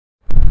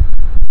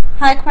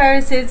Hi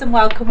Aquariuses and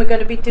welcome. We're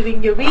going to be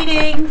doing your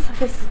readings.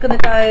 This is going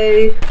to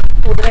go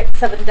for the next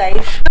 7 days.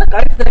 Go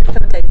for the next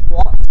 7 days.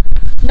 What?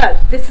 No,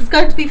 this is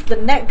going to be for the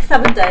next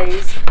 7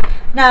 days.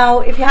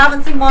 Now, if you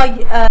haven't seen my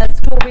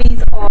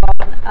stories on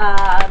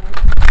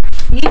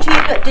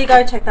YouTube, do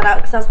go check that out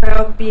because that's where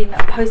I've been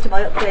posting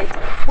my updates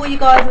for you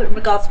guys in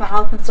regards to my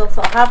health and stuff.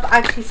 So I have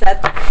actually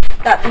said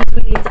that these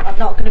readings are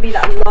not going to be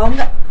that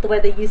long the way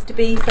they used to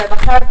be. So my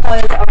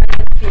clarifiers are only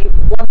going to be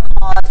one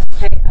card,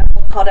 okay, and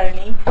one card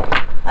only.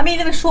 I mean,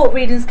 the short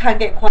readings can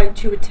get quite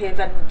intuitive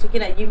and, you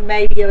know, you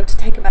may be able to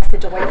take a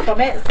message away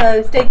from it.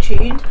 So stay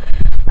tuned.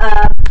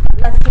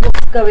 Let's see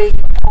what's going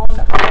on with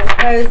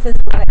Aquarius for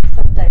the next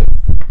 7 days.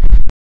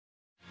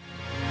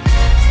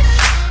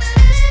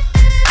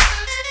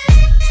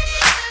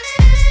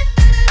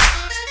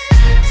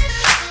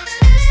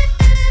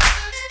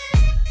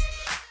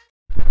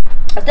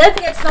 And don't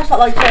forget to smash that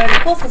like button and of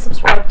course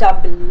subscribe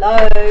down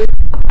below.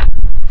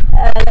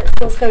 Let's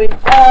see what's going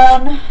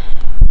on.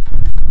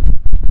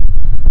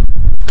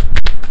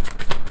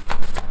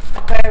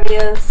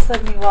 Aquarius,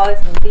 Sun, Moon,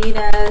 Rise and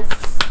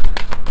Venus.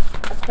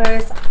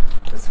 Aquarius,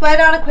 swear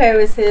down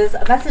Aquariuses,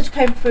 a message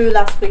came through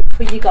last week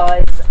for you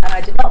guys and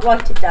I did not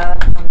write it down.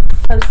 I'm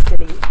so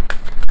silly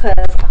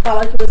because I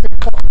felt like it was an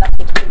important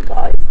message for you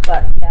guys,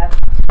 but yeah,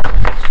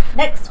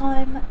 next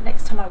time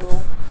I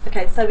will.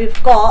 Okay, so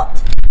we've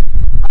got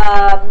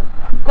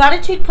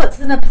gratitude puts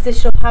us in a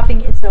position of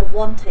having instead of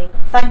wanting,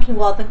 thanking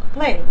rather than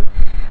complaining.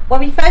 When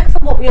we focus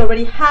on what we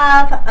already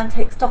have and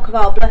take stock of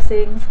our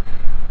blessings,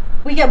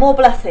 we get more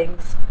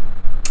blessings.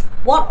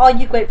 What are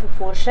you grateful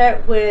for? Share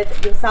it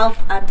with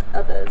yourself and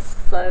others.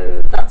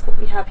 So that's what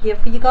we have here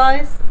for you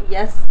guys.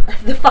 Yes,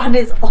 the fan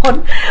is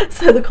on,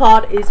 so the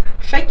card is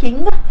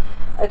shaking.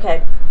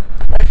 Okay,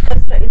 let's go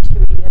straight into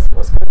your reading and see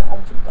what's going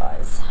on for you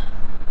guys.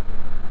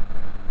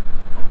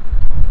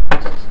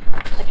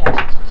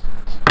 Okay.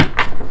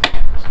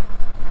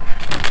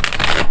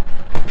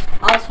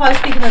 I'll try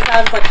speaking as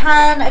loud as I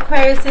can,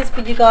 Aquariuses,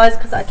 for you guys,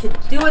 because I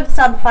do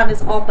understand the fan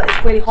is on, but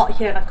it's really hot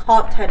here and I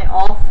can't turn it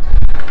off.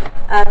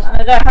 And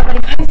I don't have any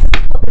places to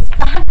put this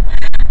fan.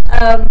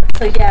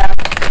 So yeah,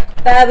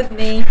 bear with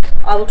me.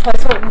 I will try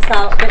sorting this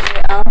out a bit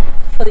later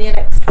for the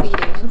next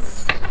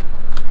readings.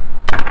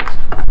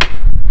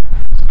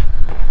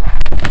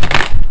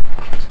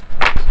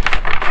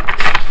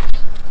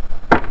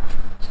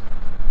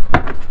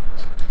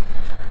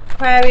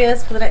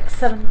 Aquarius for the next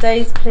 7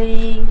 days,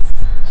 please.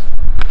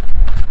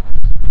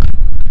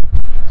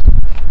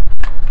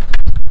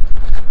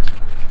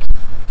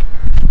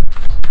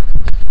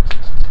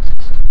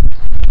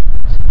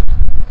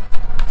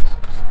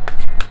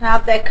 Now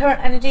their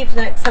current energy for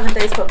the next 7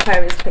 days for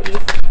Aquarius, please.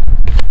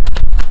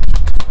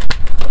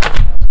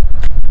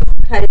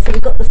 Okay, so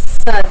we've got the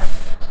sun.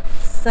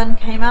 Sun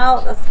came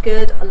out, that's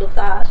good, I love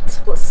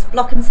that. What's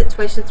blocking the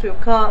situation? 3 of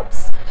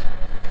Cups.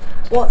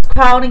 What's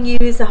crowning you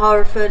is the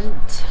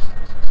Hierophant.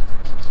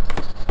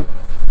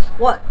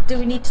 What do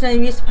we need to know?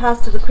 Use the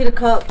past to the Queen of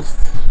Cups.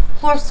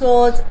 4 of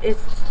Swords is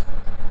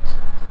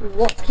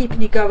what's keeping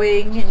you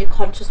going in your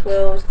conscious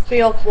world.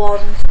 3 of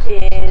Wands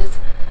is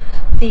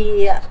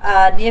the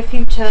near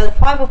future. The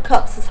 5 of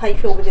Cups is how you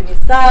feel within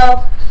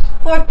yourself.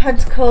 4 of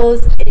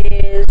Pentacles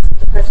is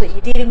the person that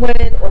you're dealing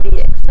with or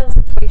the external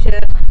situation.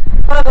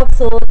 5 of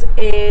Swords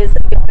is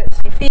your hopes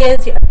and your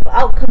fears. Your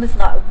overall outcome is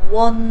Knight of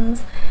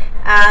Wands,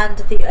 and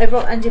the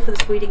overall energy for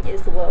this reading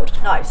is the World.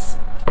 Nice,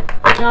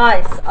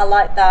 nice. I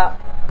like that.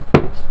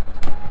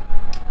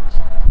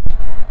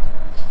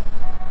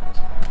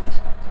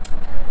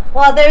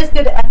 Well, there is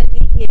good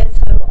energy here,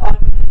 so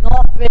I'm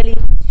not really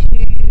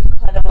too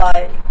kind of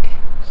like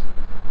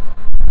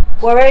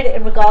worried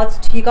in regards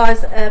to you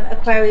guys,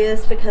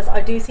 Aquarius, because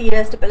I do see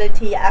your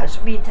stability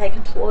actually being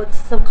taken towards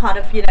some kind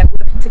of, you know,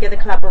 working together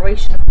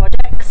collaboration of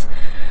projects.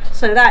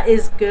 So that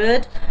is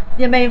good.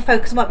 Your main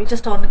focus might be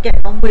just on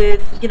getting on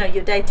with, you know,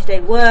 your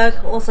day-to-day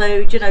work. Also,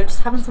 you know,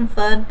 just having some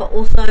fun, but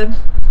also,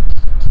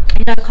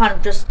 you know, kind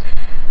of just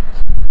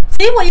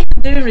see what you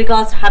can do in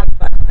regards to having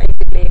fun,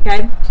 basically.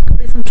 Okay, could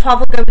be some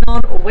travel going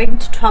on or waiting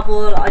to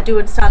travel. I do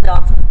understand there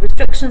are some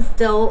restrictions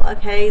still,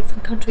 okay, in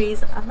some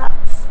countries, and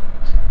that's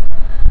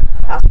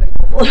very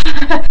normal.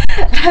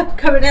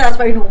 Currently that's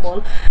very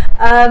normal.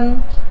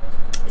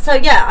 So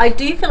yeah, I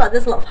do feel like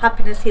there's a lot of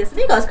happiness here. So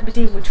you guys could be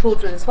dealing with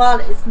children as well.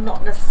 It's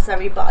not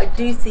necessary, but I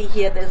do see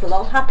here there's a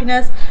lot of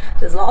happiness,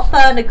 there's a lot of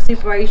fun,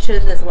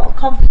 exuberation, there's a lot of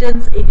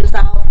confidence in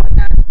yourself right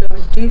now to go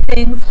and do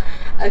things.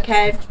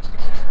 Okay,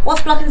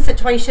 what's blocking the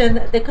situation?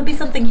 There could be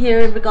something here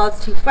in regards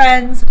to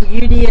friends,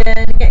 reunion,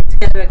 getting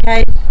together.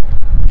 Okay,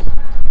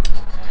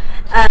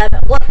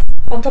 what's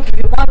on top of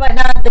your mind right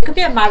now? There could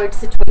be a marriage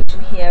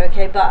situation here,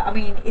 okay, but I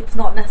mean, it's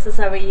not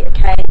necessary.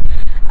 Okay,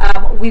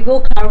 we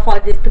will clarify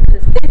this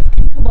because this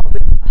can come up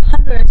with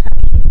 110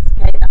 meanings.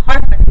 Okay, the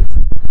Hierophant is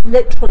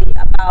literally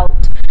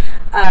about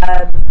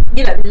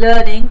you know,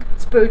 learning,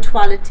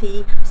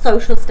 spirituality,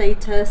 social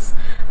status,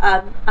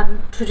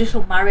 and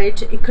traditional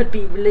marriage. It could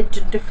be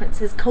religion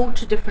differences,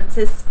 culture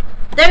differences.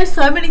 There are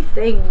so many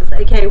things,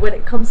 okay, when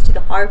it comes to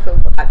the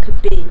Hierophant, what that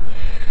could be.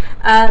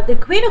 The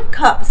Queen of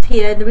Cups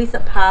here in the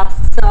recent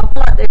past, so I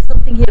feel like there's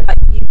something here about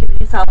you giving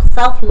yourself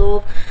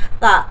self-love,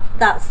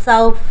 that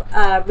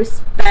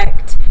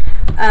self-respect.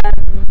 I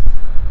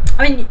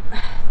mean,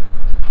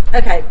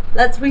 okay,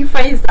 let's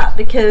rephrase that,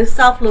 because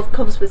self-love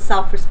comes with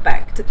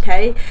self-respect,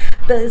 okay,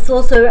 but it's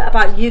also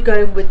about you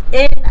going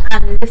within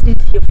and listening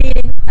to your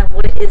feelings and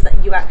what it is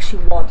that you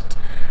actually want.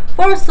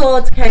 Four of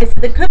Swords, okay, so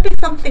there could be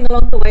something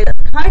along the way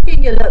that's kind of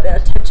giving you a little bit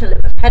of tension, a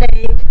little bit of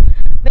headache.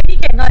 Maybe you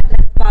get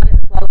nightmares about it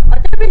as well. I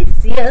don't really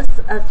see us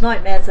as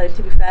nightmares though,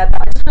 to be fair,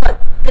 but I just feel like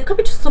there could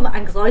be just some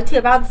anxiety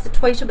around the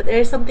situation, but there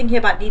is something here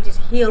about needing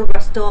to heal,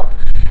 rest up.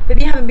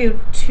 Maybe you haven't been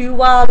too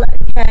well,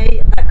 okay,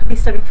 and that could be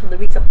stemming from the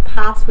recent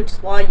past, which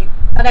is why you're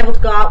unable to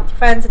go out with your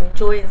friends and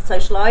enjoy and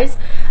socialise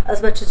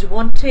as much as you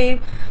want to.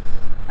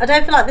 I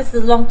don't feel like this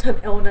is a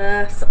long-term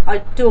illness. I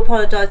do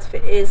apologise if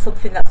it is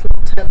something that's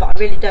long-term, but I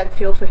really don't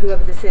feel for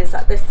whoever this is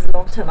that this is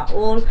long-term at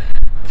all.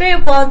 Three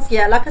of Wands,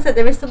 yeah, like I said,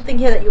 there is something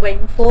here that you're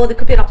waiting for. There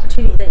could be an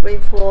opportunity that you're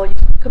waiting for. It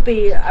could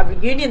be a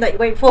reunion that you're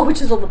waiting for,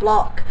 which is on the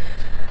block.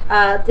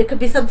 There could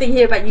be something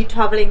here about you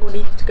travelling or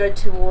needing to go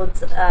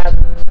towards,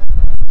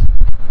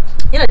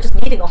 you know, just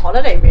needing a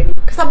holiday, really.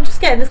 Because I'm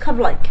just getting this kind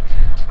of like,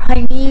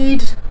 I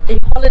need a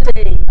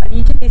holiday. I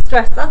need to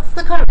de-stress. That's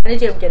the kind of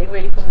energy I'm getting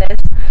really from this.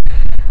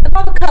 The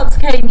Five of Cups,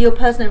 okay, in your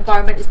personal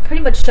environment is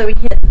pretty much showing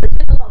here that there's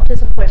been a lot of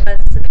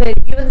disappointments. So clearly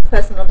you and this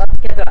person are not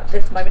together at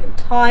this moment in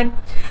time,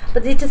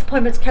 but these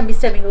disappointments can be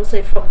stemming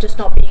also from just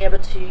not being able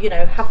to, you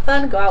know, have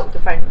fun, go out with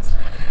your friends.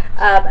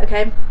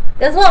 Okay,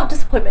 there's a lot of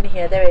disappointment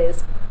here, there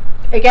is.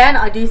 Again,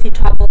 I do see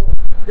travel.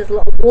 There's a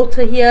lot of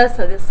water here,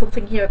 so there's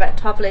something here about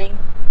travelling,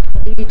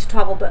 needing to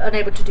travel but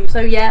unable to do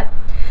so yet.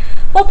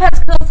 Four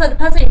Pentacles, so the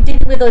person you're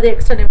dealing with or the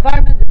external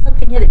environment, there's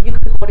something here that you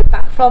could be holding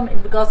back from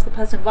in regards to the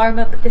personal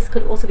environment, but this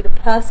could also be the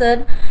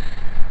person.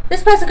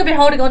 This person could be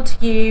holding on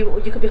to you, or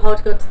you could be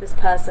holding on to this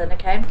person,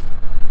 okay?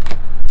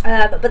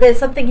 But there's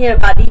something here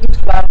about needing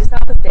to ground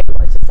yourself and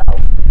stabilise yourself.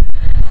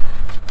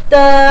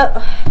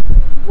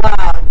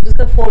 Wow, you're just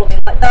going to fall on me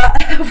like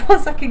that. 1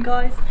 second,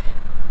 guys.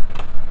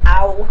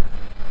 Ow.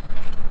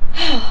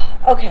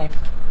 Okay.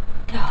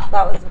 Oh,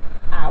 that was,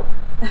 ow.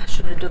 I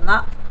shouldn't have done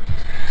that.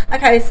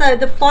 Okay, so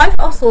the Five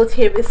of Swords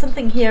here is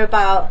something here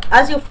about,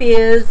 as your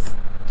fears,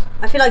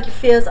 I feel like your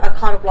fears are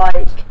kind of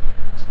like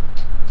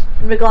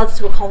in regards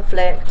to a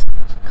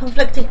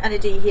conflicting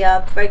energy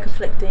here, very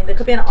conflicting. There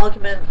could be an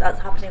argument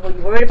that's happening, or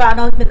you're worried about an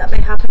argument that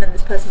may happen and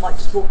this person might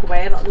just walk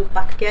away and not look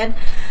back again.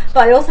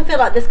 But I also feel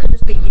like this could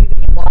just be you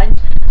in your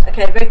mind,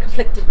 okay, very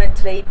conflicted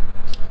mentally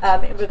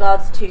in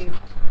regards to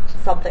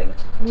something.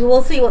 We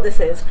will see what this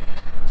is.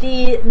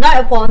 The Knight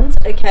of Wands,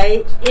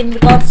 okay, in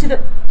regards to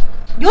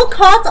your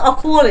cards are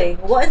falling.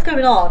 What is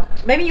going on?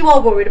 Maybe you are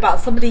worried about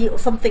somebody or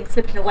something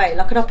slipping away,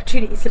 like an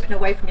opportunity slipping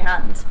away from your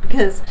hands,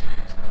 because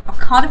I'm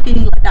kind of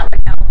feeling like that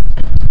right now.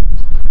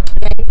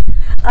 Okay.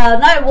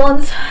 Knight of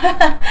Wands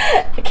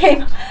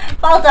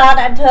fell down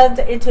and turned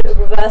into a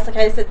reverse.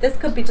 Okay, so this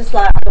could be just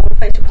like, I don't want to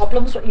face your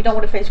problems. You don't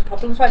want to face your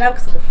problems right now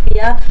because of the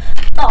fear.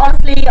 But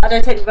honestly, I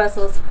don't take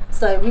reversals,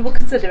 so we will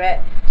consider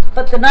it.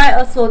 But the Knight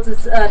of Swords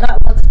is Knight of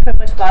Wands is pretty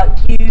much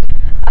about you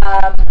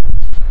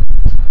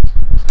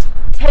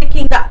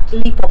taking that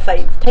leap of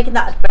faith, taking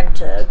that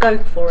adventure,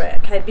 going for it,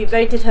 okay, being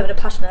very determined and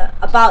passionate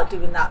about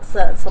doing that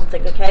certain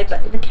something, okay,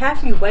 but in a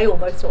carefree way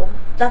almost, or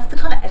that's the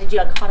kind of energy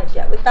I kind of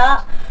get with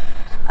that.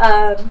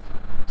 But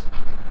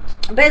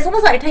it's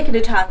almost like you're taking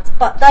a chance,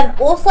 but then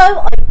also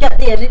I get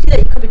the energy that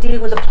you could be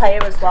dealing with a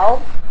player as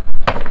well.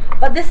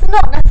 But this is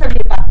not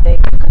necessarily a bad thing.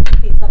 It could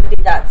just be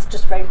somebody that's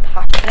just very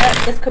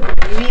passionate. This could be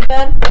you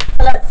even.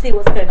 So let's see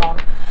what's going on.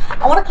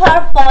 I want to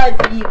clarify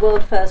the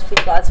world first for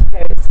you guys,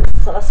 Aquarius.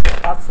 So let's see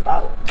what that's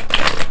about.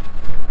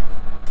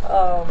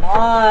 Oh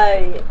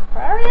my,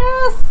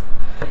 Aquarius!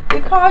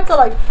 Your cards are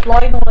like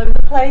flying all over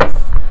the place.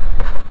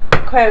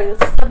 Aquarius,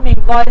 Sun, Moon,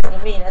 Rising,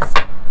 and Venus.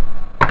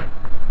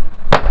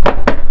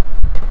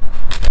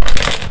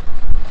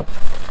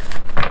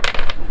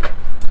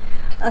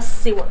 Let's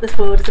see what this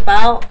world is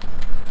about.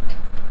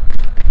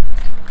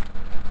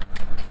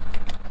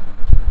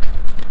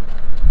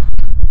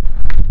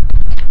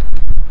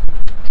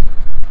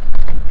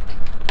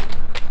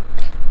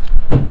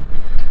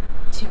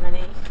 Too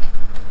many.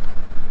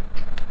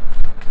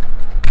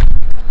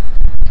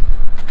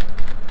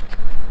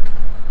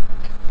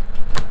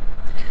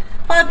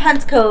 Five of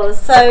Pentacles.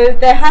 So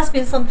there has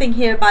been something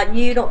here about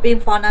you not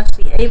being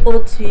financially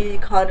able to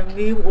kind of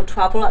move or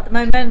travel at the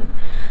moment.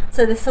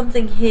 So there's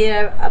something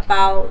here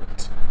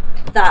about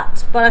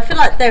that, but I feel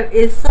like there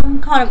is some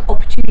kind of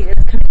opportunity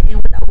that's coming in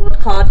with that world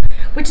card,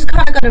 which is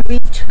kind of going to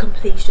reach a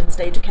completion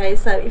stage, okay?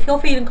 So if you're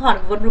feeling kind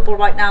of vulnerable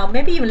right now,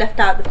 maybe even left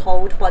out in the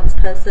cold by this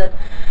person,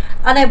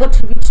 unable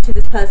to reach to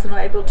this person, not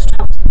able to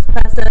travel to this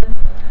person,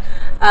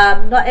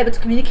 not able to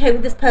communicate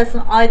with this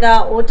person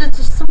either, or just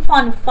some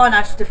kind of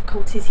financial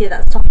difficulties here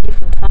that's stopping you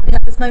from traveling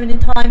at this moment in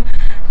time,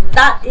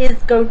 that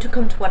is going to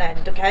come to an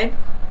end, okay?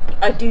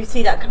 I do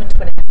see that coming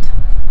to an end.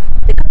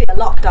 There could be a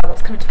lockdown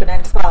that's coming to an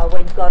end as well,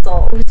 when you guys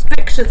are, or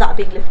restrictions that are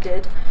being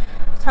lifted.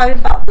 Tell me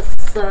about the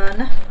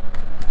Sun.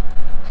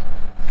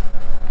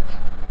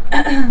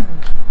 Seven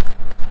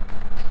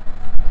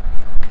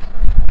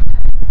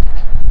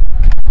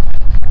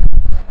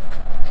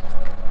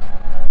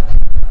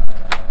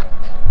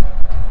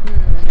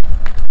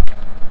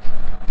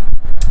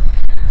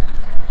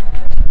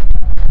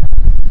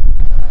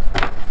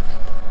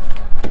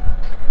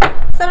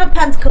of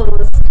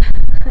Pentacles.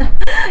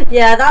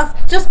 Yeah, that's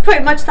just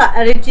pretty much that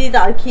energy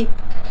that I keep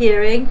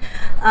hearing.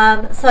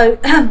 So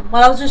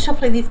while I was just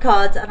shuffling these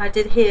cards, and I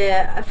did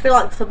hear, I feel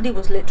like somebody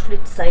was literally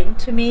saying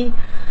to me,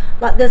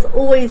 like, there's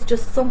always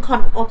just some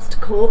kind of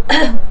obstacle.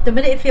 The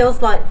minute it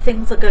feels like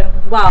things are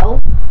going well,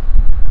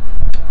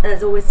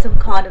 there's always some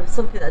kind of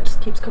something that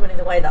just keeps coming in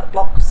the way that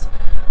blocks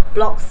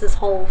this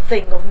whole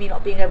thing of me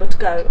not being able to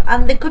go.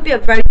 And there could be a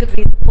very good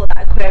reason for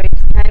that, Aquarius.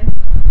 Okay,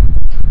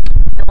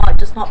 it might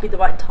just not be the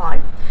right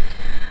time.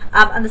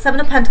 And the Seven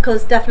of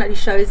Pentacles definitely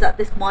shows that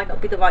this might not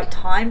be the right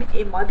time.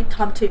 It might be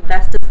time to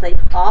invest and save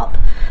up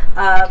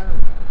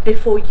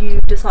before you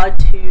decide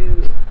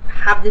to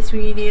have this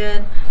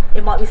reunion.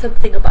 It might be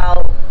something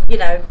about, you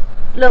know,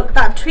 look,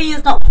 that tree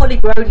is not fully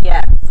grown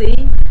yet.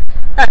 See,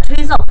 that tree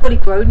is not fully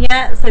grown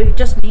yet, so it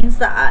just means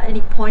that at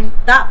any point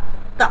that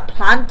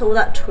plant or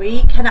that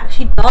tree can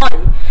actually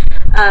die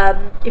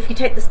if you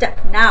take the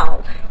step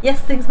now.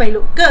 Yes, things may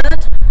look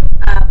good,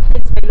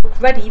 things may look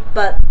ready,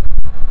 but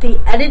the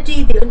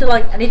energy, the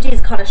underlying energy is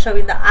kind of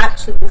showing that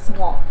actually it's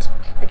not.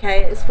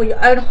 Okay, it's for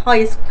your own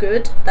highest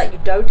good that you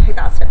don't take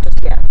that step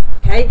just yet.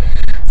 Okay,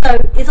 so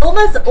it's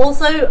almost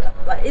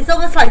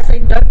like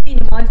saying don't be in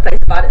your mind space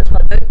about it as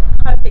well. Don't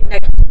kind of think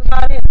negative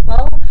about it as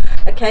well.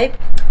 Okay,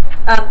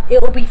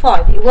 it will be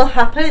fine. It will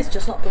happen. It's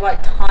just not the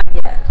right time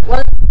yet.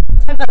 Well,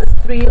 talking about this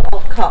Three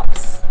of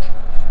Cups,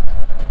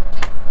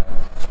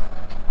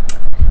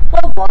 Four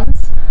of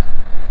Wands.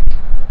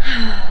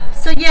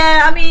 So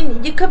yeah, I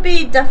mean, you could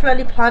be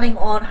definitely planning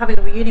on having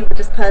a reunion with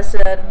this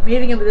person,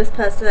 moving in with this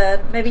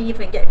person, maybe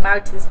even getting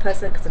married to this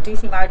person, because I do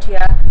see marriage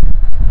here.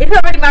 If you're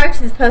already married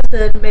to this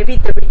person, maybe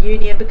the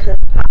reunion because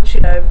perhaps,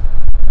 you know,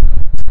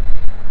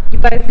 you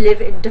both live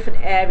in different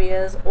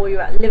areas, or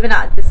you're living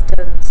at a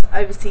distance,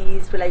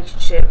 overseas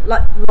relationship,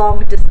 like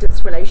long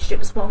distance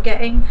relationship is what I'm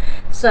getting.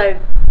 So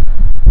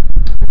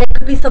there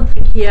could be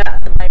something here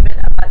at the moment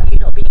about you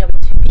not being able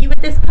to be with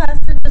this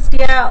person just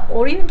yet,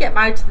 or even get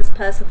married to this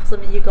person for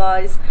some of you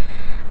guys.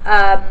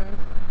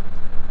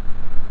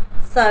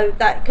 So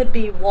that could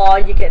be why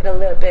you're getting a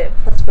little bit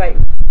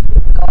frustrated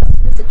with regards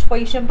to the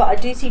situation. But I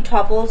do see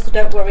travel, so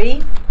don't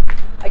worry.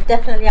 I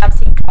definitely am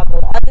seeing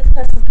travel. Either this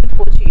person's coming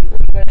towards you or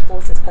you're going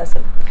towards this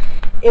person.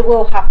 It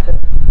will happen.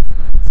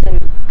 So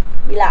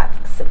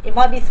relax. It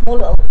might be small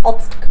little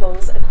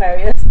obstacles,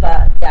 Aquarius,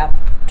 but yeah,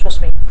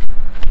 trust me.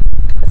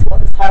 Let's see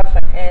what this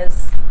Hierophant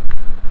is.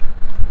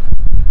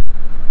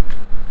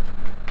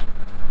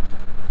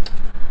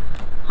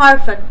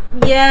 Hierophant.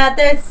 Yeah,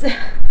 it's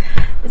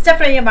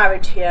definitely a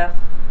marriage here.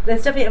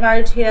 There's definitely a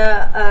marriage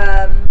here.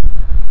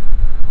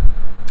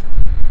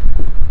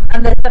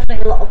 And there's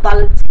definitely a lot of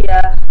balance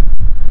here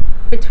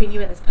between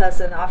you and this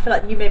person. I feel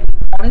like you may be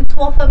wanting to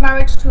offer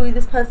marriage to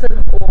this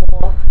person,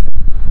 or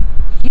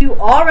you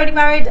are already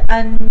married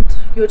and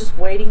you're just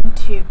waiting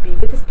to be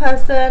with this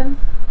person.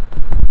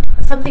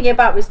 Something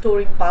about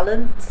restoring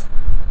balance.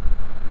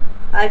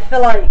 I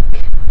feel like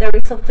there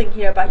is something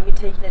here about you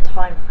taking a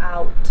time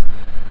out.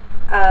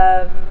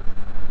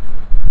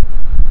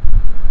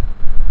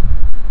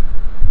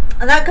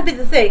 And that could be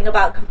the thing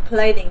about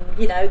complaining,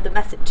 you know, the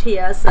message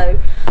here. So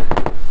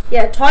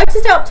yeah, try to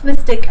stay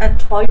optimistic and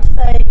try to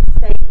stay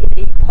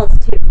in a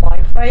positive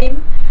mind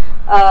frame.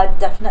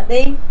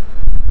 Definitely.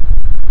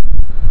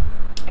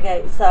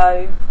 Okay,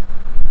 so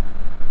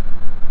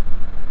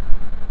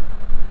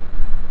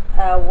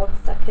 1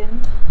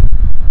 second.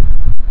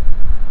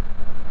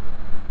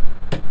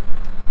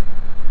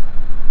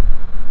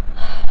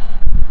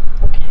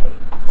 Okay,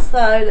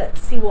 so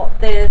let's see what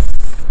this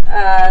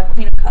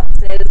Queen of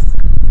Cups is.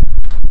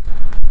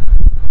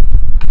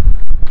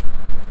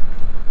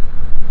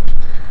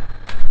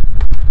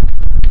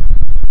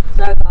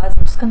 So guys,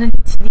 I'm just going to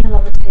need to kneel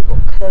on the table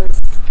because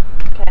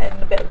I'm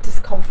getting a bit of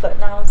discomfort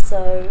now,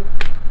 so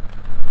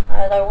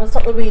I don't want to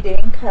stop the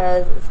reading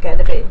because it's getting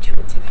a bit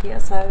intuitive here.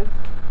 So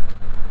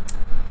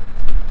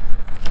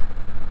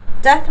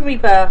Death and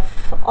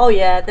Rebirth. Oh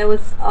yeah, there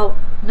was, oh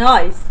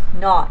nice.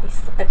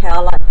 Okay, I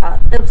like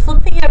that. There was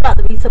something here about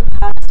the recent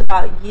past,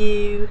 about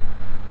you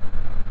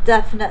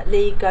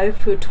definitely go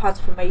through a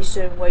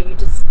transformation where you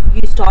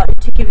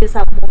started to give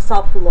yourself more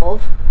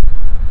self-love.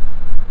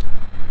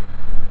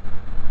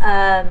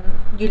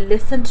 You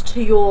listened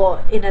to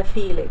your inner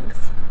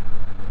feelings.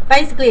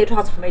 Basically a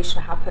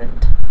transformation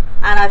happened,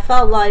 and I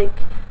felt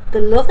like the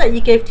love that you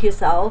gave to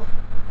yourself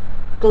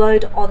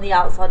glowed on the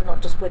outside,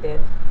 not just within,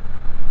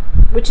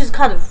 which is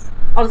kind of,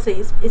 honestly,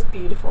 it's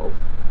beautiful.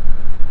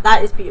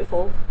 That is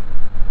beautiful.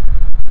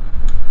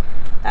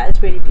 That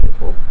is really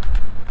beautiful.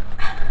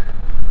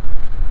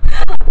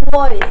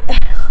 Why?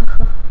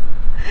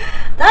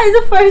 That is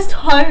the first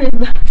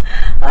time.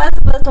 That's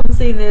the first time I'm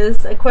seeing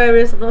this,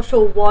 Aquarius. I'm not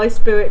sure why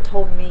Spirit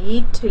told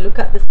me to look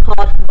at this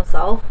card for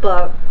myself,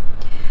 but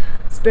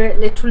Spirit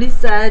literally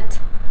said,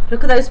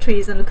 look at those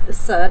trees and look at the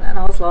sun. And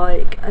I was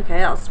like, okay,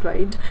 that's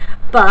strange.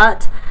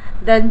 But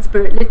then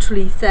Spirit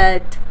literally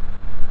said,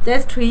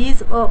 there's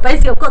trees, or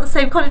basically I've got the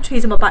same kind of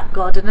trees in my back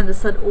garden, and the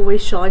sun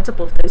always shines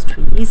above those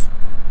trees,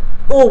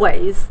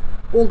 always,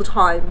 all the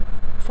time,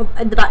 from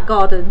in the back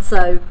garden.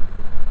 So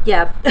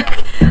yeah,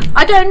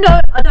 I don't know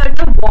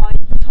why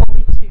he told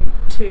me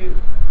to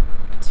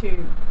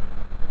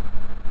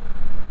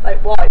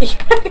like, why?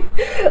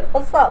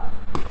 What's that?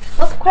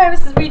 What's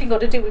Aquarius' reading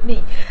got to do with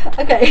me?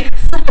 Okay,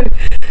 so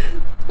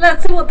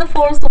let's see what the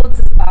Four of Swords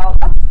is about.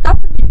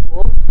 That's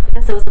unusual. I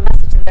guess there was a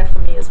message in there for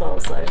me as well.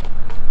 So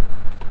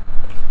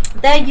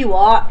there you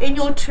are, in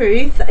your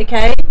truth.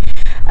 Okay,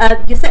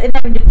 you're sitting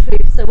there in your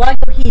truth. So while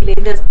you're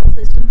healing, there's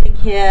also something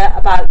here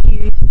about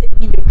you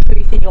sitting in your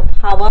truth, in your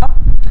power.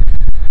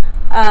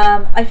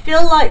 I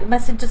feel like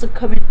messages are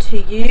coming to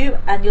you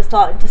and you're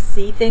starting to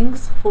see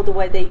things for the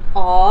way they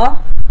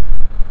are.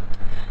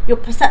 Your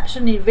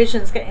perception, your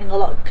vision is getting a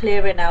lot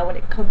clearer now when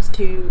it comes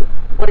to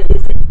what it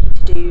is that you need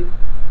to do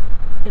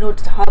in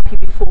order to help you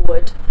move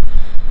forward,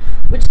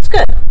 which is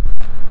good.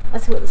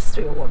 Let's see what this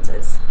Three of Wands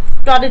is.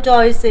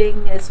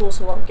 Strategizing is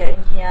also what I'm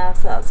getting here,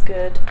 so that's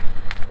good.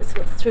 Let's see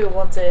what the Three of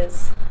Wands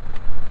is.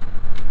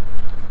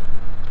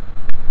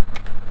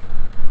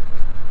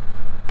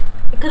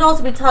 It could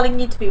also be telling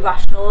you to be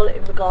rational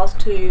in regards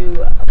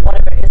to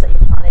whatever it is that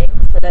you're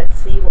planning. So let's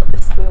see what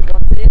this Three of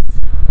Wands is.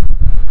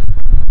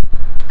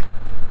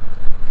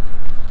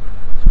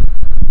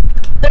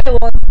 Three of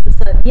Wands for the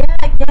Sun. Yeah,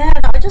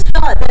 I just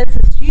feel like there's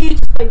this, you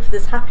just wait for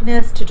this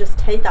happiness to just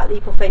take that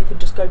leap of faith and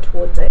just go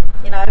towards it,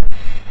 you know.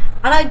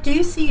 And I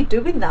do see you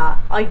doing that.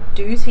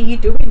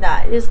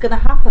 It is going to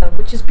happen,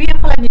 which is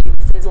beautiful energy.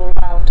 This is all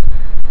around.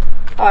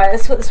 Alright,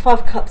 let's see what this Five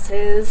of Cups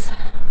is.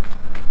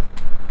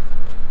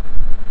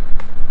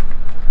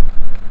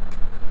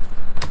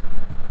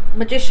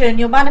 Magician,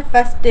 you're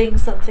manifesting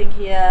something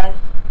here.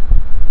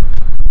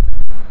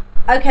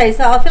 Okay,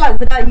 so I feel like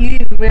without you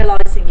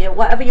realising it,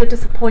 whatever you're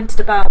disappointed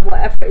about,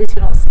 whatever it is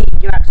you're not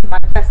seeing, you're actually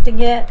manifesting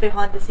it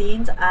behind the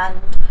scenes, and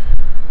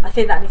I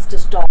think that needs to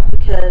stop,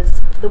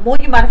 because the more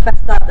you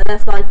manifest that, the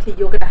less likely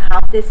you're going to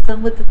have this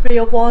done with the Three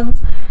of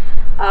Wands.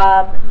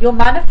 You're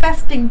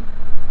manifesting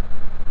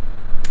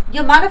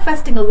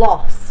a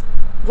loss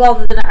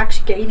rather than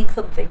actually gaining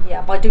something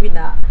here by doing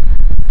that.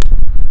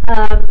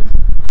 And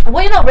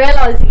what you're not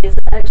realising is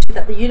actually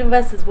that the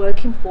universe is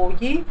working for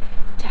you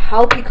to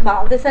help you come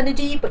out of this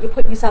energy, but you're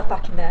putting yourself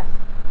back in there.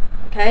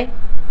 Okay,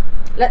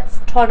 let's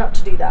try not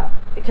to do that,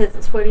 because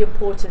it's really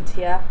important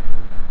here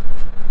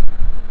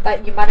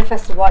that you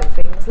manifest the right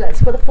things. Let's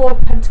see what the Four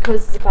of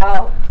Pentacles is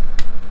about.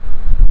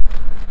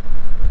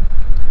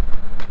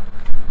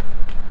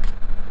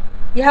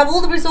 You have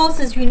all the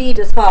resources you need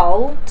as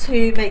well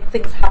to make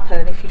things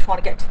happen if you're trying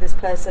to get to this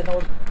person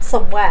or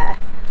somewhere.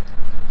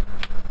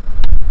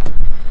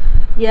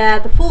 Yeah,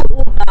 the Fool,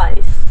 oh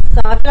nice.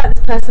 So I feel like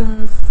this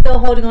person's still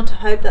holding on to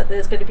hope that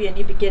there's going to be a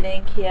new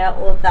beginning here,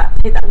 or that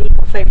take that leap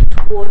of faith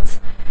towards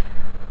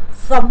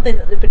something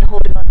that they've been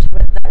holding on to,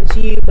 whether that is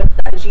you, whether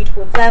that is you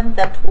towards them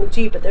towards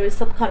you, but there is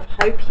some kind of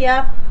hope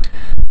here.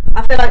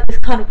 I feel like this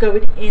kind of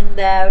going in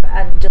there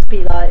and just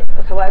be like,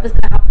 okay, whatever's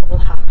going to happen will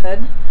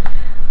happen,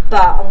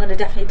 but I'm going to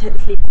definitely take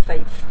this leap of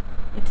faith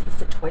into the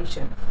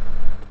situation.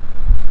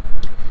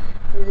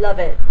 Love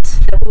it.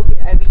 There will be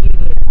a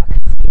reunion. I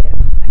can see it.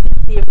 I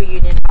can see a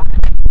reunion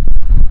happening.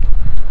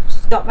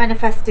 Stop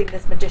manifesting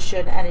this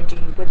magician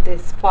energy with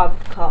this Five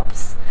of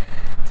Cups.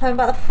 Tell me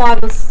about the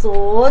Five of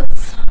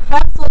Swords.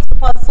 Five of Swords,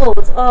 Five of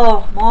Swords.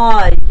 Oh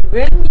my, you're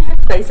really in your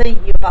headspace,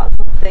 ain't you, about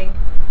something?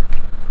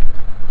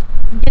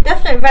 You're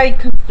definitely very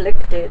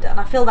conflicted, and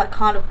I feel that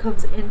kind of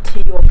comes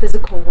into your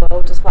physical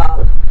world as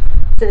well.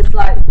 So it's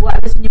like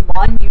whatever's in your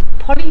mind, you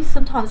probably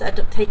sometimes end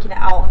up taking it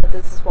out on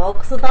others as well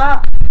because of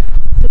that.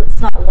 So it's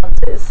not what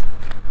it is.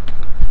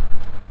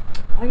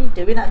 Why are you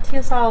doing that to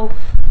yourself?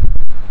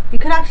 You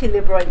can actually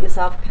liberate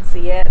yourself. I can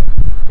see it.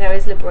 There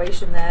is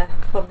liberation there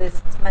from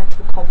this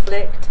mental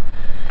conflict.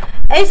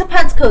 Ace of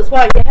Pentacles.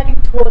 Right, you're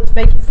heading towards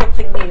making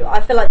something new.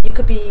 I feel like you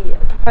could be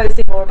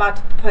proposing or about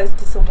to propose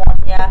to someone.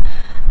 Yeah,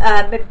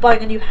 maybe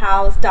buying a new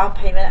house, down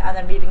payment, and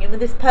then moving in with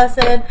this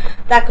person.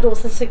 That could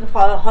also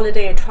signify a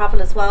holiday or travel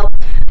as well.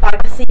 But I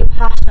can see you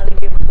passionately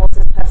moving towards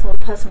this person, or the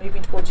person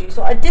moving towards you.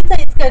 So I did say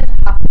it's going to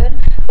happen,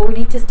 but we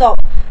need to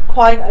stop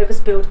crying over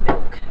spilled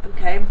milk.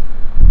 Okay.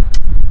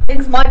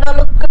 Things might not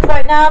look good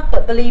right now,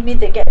 but believe me,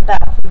 they're getting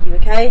better for you,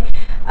 okay?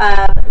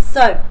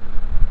 So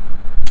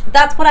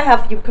that's what I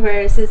have for you,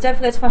 Aquarius. Don't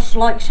forget to smash the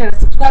like, share, and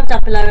subscribe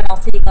down below, and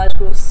I'll see you guys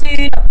real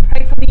soon.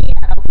 Pray for me,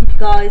 and I'll keep you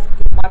guys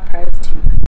in my prayers too.